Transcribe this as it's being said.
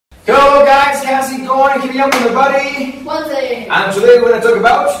Hello guys, how's it going? Keep up everybody. One day. And today we're going to talk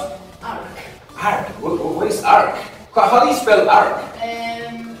about ARK. ARK. What is ARK? How do you spell ARK?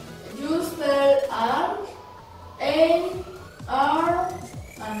 You spell ARK, A-R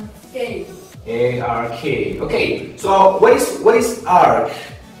and K. A-R-K. Okay. So what is ARK?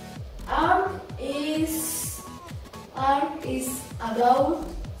 ARK is about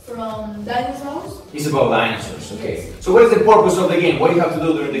from dinosaurs. It's about dinosaurs. Okay. Yes. So what is the purpose of the game? What do you have to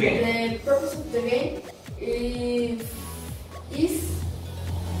do during the game? The purpose of the game is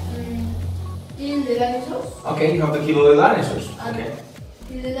kill the dinosaurs. Okay, you have to kill all the dinosaurs. And Okay.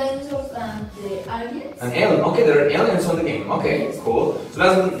 kill the dinosaurs and the aliens. An alien. Okay, there are aliens on the game. Okay, Yes. cool. So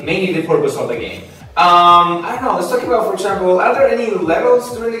that's mainly the purpose of the game. I don't know. Let's talk about, for example, are there any levels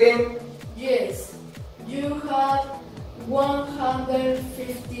during the game? Yes, you have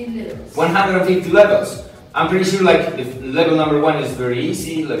 150 levels. 150 levels. I'm pretty sure like if level number 1 is very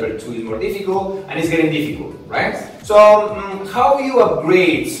easy, level 2 is more difficult, and it's getting difficult, right? So how do you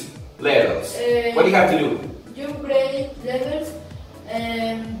upgrade levels? What do you have to do? You upgrade levels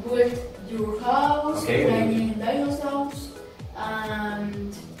and build your house, Okay. training dinosaurs,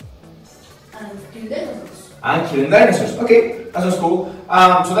 and kill dinosaurs. And killing dinosaurs. Okay, that sounds cool.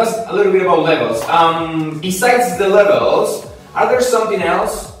 So that's a little bit about levels. Besides the levels, are there something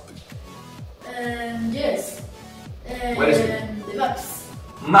else? Yes. What is it? The maps.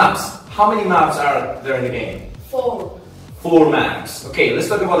 Maps. How many maps are there in the game? 4. 4 maps. Okay, let's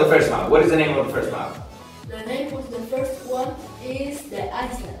talk about the first map. What is the name of the first map? The name of the first one is the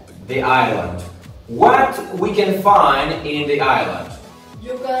island. The island. What we can find in the island?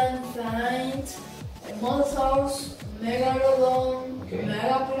 You can find mosasaurs, megalodon, Okay.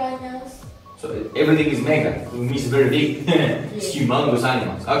 mega piranhas. So everything is mega. It means very big. It's humongous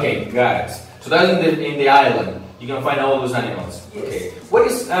animals. Okay, got it. So that's in the island. You can find all those animals. Yes. Okay. What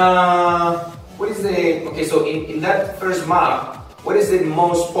is the okay? So in that first map, what is the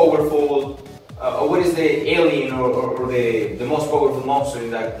most powerful? Or what is the alien or the most powerful monster in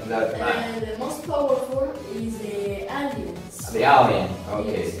that map? The most powerful is the aliens. The alien.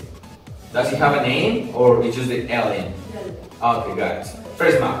 Okay. Yes. Does it have a name or it's just the alien? Okay, got it.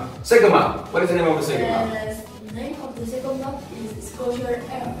 First map. Second map. What is the name of the second map? The name of the second map is Scorcher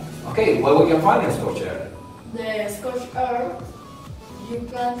Earth. Okay, what we can find in Scorcher? The Scorcher Earth, you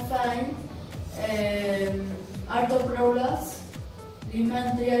can find arthropods,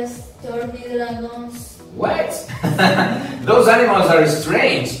 limandrias, turkey dragons. What? Those animals are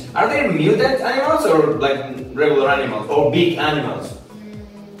strange. Are they mutant animals or like regular animals or big animals?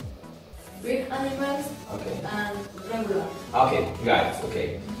 Big animals Okay. and regular. Okay, got it.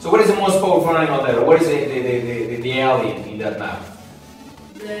 Okay. So what is the most powerful animal there? What is the alien in that map?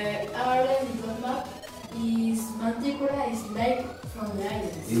 The alien in the map is Manticora, is like from the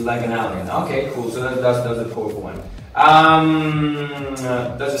aliens. It's like an alien. Okay, cool. So that's the powerful one.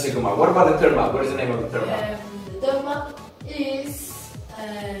 That's the second map. What about the third map? What is the name of the third map? The third map is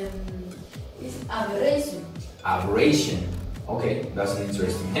Aberration. Aberration. Okay, that's an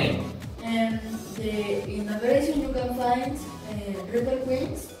interesting name. And in Aberration you can find River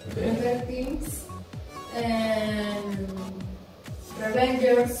Queens, Okay. River Kings, and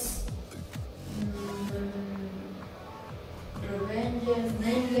Revengers,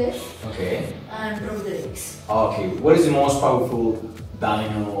 Nameless, Okay. and Roderick's. Okay. What is the most powerful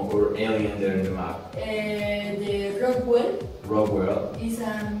dino or alien there in the map? The Rockwell Rockwell. is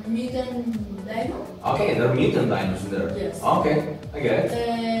a mutant dino. Okay, there are mutant dinos in there. Yes. Okay, I get it.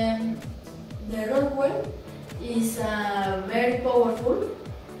 The Rockwell is very powerful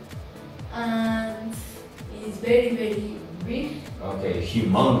and is very, very big. Okay,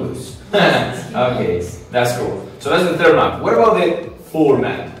 humongous. Okay, that's cool. So that's the third map. What about the fourth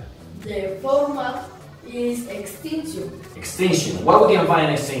map? The fourth map is Extinction. Extinction. What we can find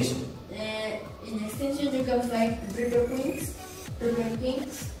in extinction? In Extinction you can find River Kings,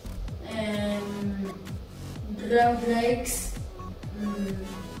 and Drought Drakes,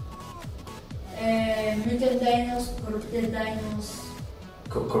 mutant dinos, corrupted dinos.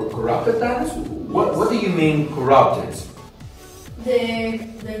 Corrupted dinos? What do you mean corrupted? The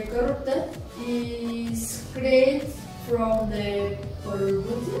corrupted is created from the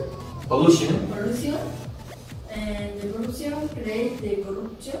pollution, and the pollution creates the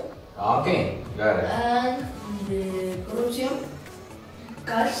corruption, Okay, got it. and the corruption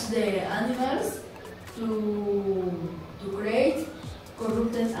catch the animals to create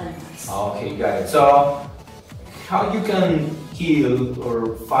corrupted animals. Okay, got it. So, how you can kill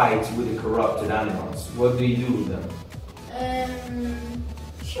or fight with the corrupted animals? What do you do with them?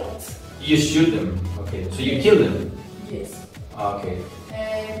 Shots. You shoot them. Okay, so you kill them. Yes. Okay.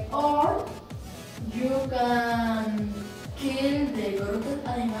 Or you can kill the corrupted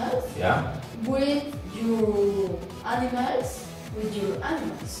animals Yeah. with your animals.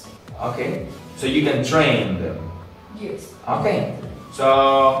 Okay. So you can train them. Yes. Okay.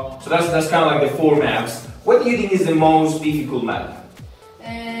 So that's kind of like the 4 maps. What do you think is the most difficult map?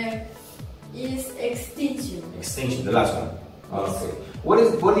 Is extinction. Extinction, the last one. Okay. What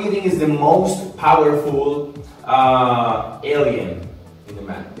do you think is the most powerful alien in the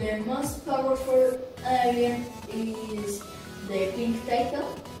map? The most powerful alien is the King Titan.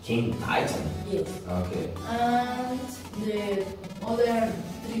 King Titan. Yes. Okay. And the other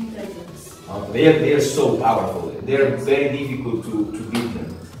 3 titans. Okay. They are so powerful. They are very difficult to beat them.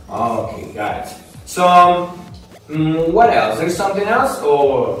 Okay, got it. So what else? There's something else,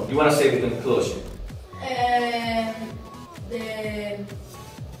 or you want to say the conclusion?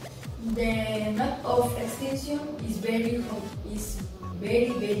 The map of extinction is very good.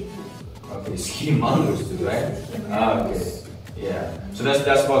 Okay, it's humongous too, right? Okay, yeah. So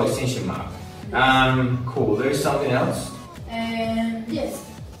that's about the extinction map. Cool. There is something else? Yes.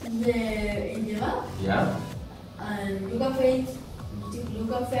 In the map. Yeah. You can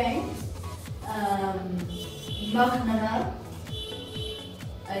find Magna.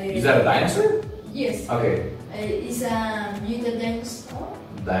 Is that a dinosaur? Yes. Okay. It's a mutant dinosaur.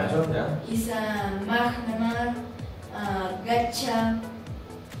 Dinosaur, yeah. It's a Magna, Gacha.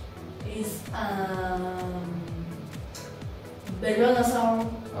 It's Velonosaur.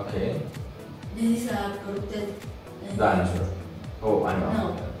 Okay. This is a corrupted Dinosaur. Oh, I know.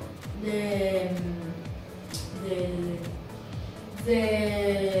 No.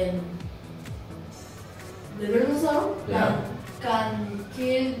 The Velonosaur can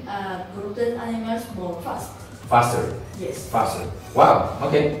kill corrupted animals more fast. Faster. Yes. Faster. Wow.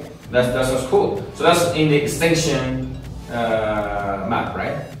 Okay. That sounds cool. So that's in the extinction map,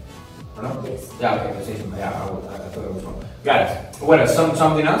 right? Or no? Yes. Yeah. Okay. Extinction. Yeah. I thought it was wrong. Got it. What else?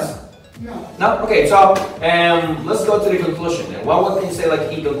 Something else? No. No. Okay. So let's go to the conclusion then. What can you say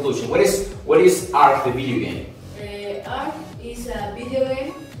like in conclusion? What is ARK the video game? ARK is a video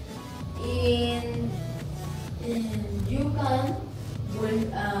game in you can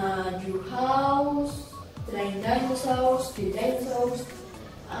build your house, train dinosaurs, kill dinosaurs,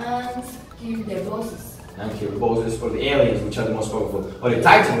 and kill the bosses. And kill bosses for the aliens, which are the most powerful, or the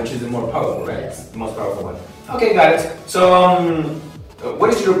Titan, which is the more powerful, right? Yes. The most powerful one. Okay, got it. So, what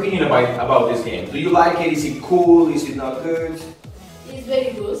is your opinion about this game? Do you like it? Is it cool? Is it not good? It's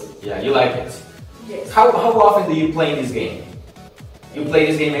very good. Yeah, you like it. Yes. How often do you play this game? You play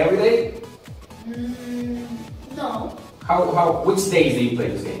this game every day? No. Which days do you play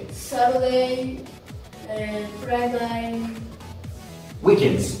this game? Saturday, Friday.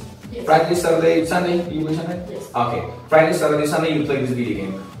 Weekends. Yes. Friday, Saturday, Sunday. You play Sunday? Yes. Okay. Friday, Saturday, Sunday. You play this video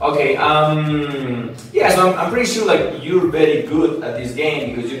game. Okay. Yeah. So I'm pretty sure like you're very good at this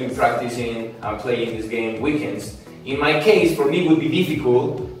game because you've been practicing and playing this game weekends. In my case, for me, it would be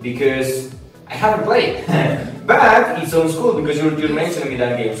difficult because I haven't played. But it sounds cool because you're mentioning me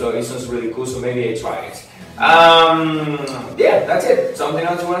that game, so it sounds really cool. So maybe I try it. Yeah, that's it. Something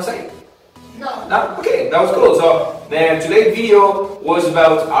else you want to say? No. No? Okay, that was cool. So today's video was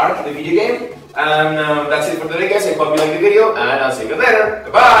about ARK, the video game. And that's it for today, guys. I hope you liked the video, and I'll see you later.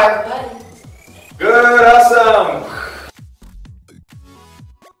 Bye-bye!